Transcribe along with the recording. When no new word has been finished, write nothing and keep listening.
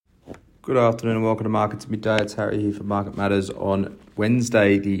Good afternoon and welcome to Markets Midday. It's Harry here for Market Matters on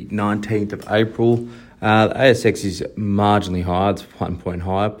Wednesday, the 19th of April. The ASX is marginally higher. It's 1 point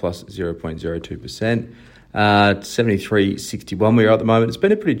higher, plus 0.02%. 73.61 we are at the moment. It's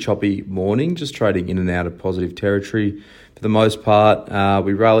been a pretty choppy morning, just trading in and out of positive territory. For the most part,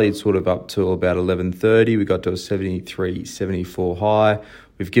 we rallied sort of up till about 11.30. We got to a 73.74 high.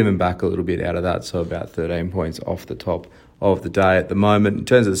 We've given back a little bit out of that, so about 13 points off the top of the day at the moment. In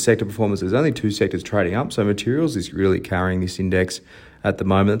terms of the sector performance, there's only two sectors trading up. So materials is really carrying this index at the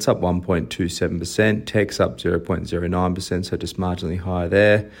moment. It's up 1.27%. Tech's up 0.09%, so just marginally higher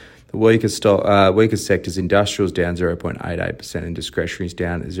there. The weakest sectors, industrials down 0.88% and discretionary is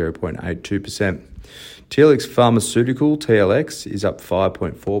down 0.82%. TLX Pharmaceutical, TLX, is up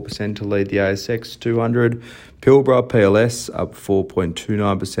 5.4% to lead the ASX 200. Pilbara, PLS, up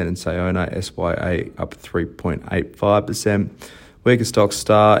 4.29%, and Sayona, SYA, up 3.85%. Weaker stocks,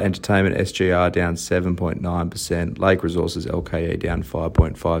 Star Entertainment, SGR, down 7.9%. Lake Resources, LKE, down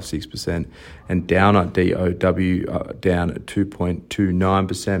 5.56%. And Downer, DOW, down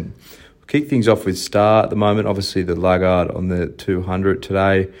 2.29%. We'll kick things off with Star at the moment. Obviously, the laggard on the 200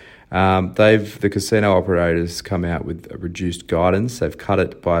 today. The casino operators come out with a reduced guidance. They've cut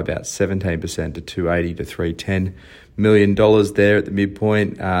it by about 17% to $280 to $310 million there at the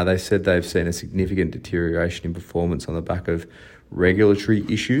midpoint. They said they've seen a significant deterioration in performance on the back of regulatory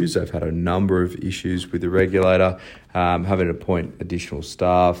issues. They've had a number of issues with the regulator, having to appoint additional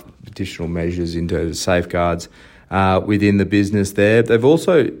staff, additional measures into safeguards within the business there. They've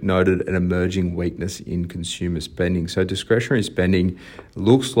also noted an emerging weakness in consumer spending. So discretionary spending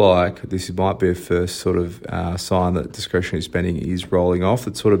looks like this might be a first sort of sign that discretionary spending is rolling off.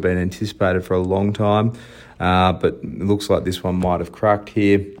 It's sort of been anticipated for a long time, but it looks like this one might have cracked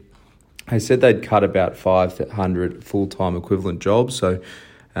here. They said they'd cut about 500 full-time equivalent jobs, so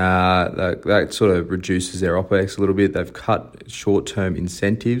that sort of reduces their OPEX a little bit. They've cut short-term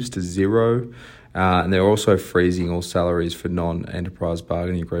incentives to zero, and they're also freezing all salaries for non-enterprise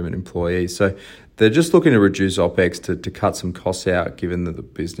bargaining agreement employees. So they're just looking to reduce OPEX to cut some costs out, given that the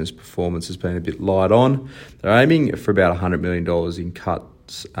business performance has been a bit light on. They're aiming for about $100 million in cuts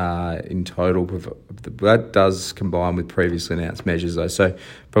in total. That does combine with previously announced measures, though, so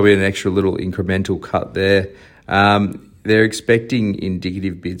probably an extra little incremental cut there. They're expecting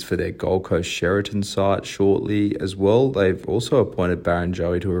indicative bids for their Gold Coast Sheraton site shortly as well. They've also appointed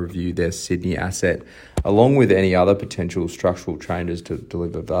Barrenjoey to review their Sydney asset, along with any other potential structural changes to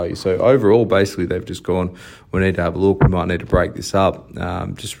deliver value. So overall, basically, they've just gone, we need to have a look, we might need to break this up,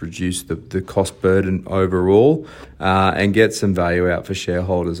 just reduce the cost burden overall, and get some value out for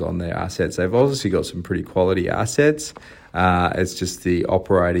shareholders on their assets. They've obviously got some pretty quality assets. It's just the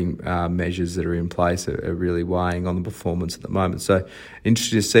operating measures that are in place are really weighing on the performance at the moment. So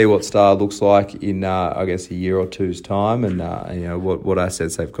interested to see what Star looks like in, I guess, a year or two's time, and what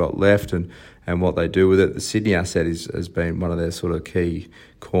assets they've got left and what they do with it. The Sydney asset has been one of their sort of key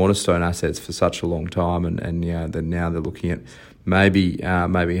cornerstone assets for such a long time, and now they're looking at maybe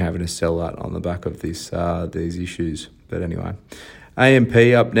having to sell that on the back of these issues. But anyway. AMP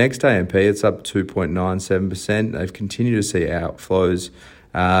up next. AMP, it's up 2.97%. They've continued to see outflows.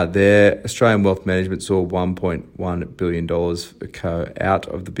 Their Australian Wealth Management saw $1.1 billion out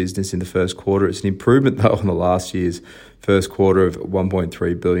of the business in the first quarter. It's an improvement, though, on the last year's first quarter of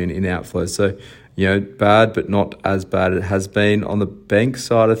 $1.3 billion in outflows. So, bad, but not as bad as it has been. On the bank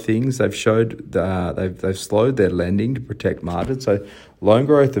side of things, they've showed they've slowed their lending to protect margins. So, loan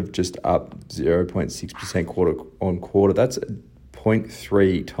growth of just up 0.6% quarter on quarter. That's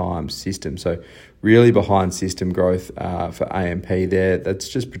 0.3 times system. So really behind system growth for AMP there. That's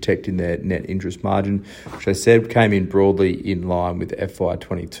just protecting their net interest margin, which I said came in broadly in line with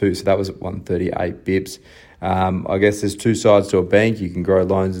FY22. So that was at 138 bips. I guess there's two sides to a bank. You can grow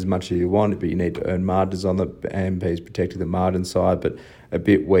loans as much as you want, but you need to earn margins on the AMP's protecting the margin side, but a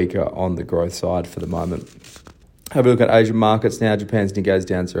bit weaker on the growth side for the moment. Have a look at Asian markets now. Japan's Nikkei is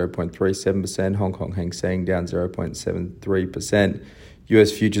down 0.37%. Hong Kong Hang Seng down 0.73%.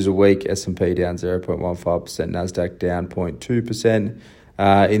 US futures are weak. S&P down 0.15%. Nasdaq down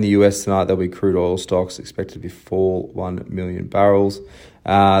 0.2%. In the US tonight, there'll be crude oil stocks expected to fall 1 million barrels.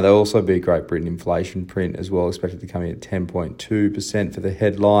 There'll also be a Great Britain inflation print as well, expected to come in at 10.2% for the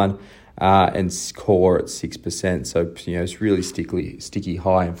headline. And core at 6%. So, it's really sticky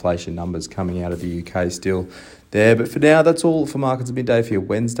high inflation numbers coming out of the UK still there. But for now, that's all for Markets at Midday for your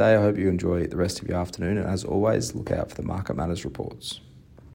Wednesday. I hope you enjoy the rest of your afternoon. And as always, look out for the Market Matters reports.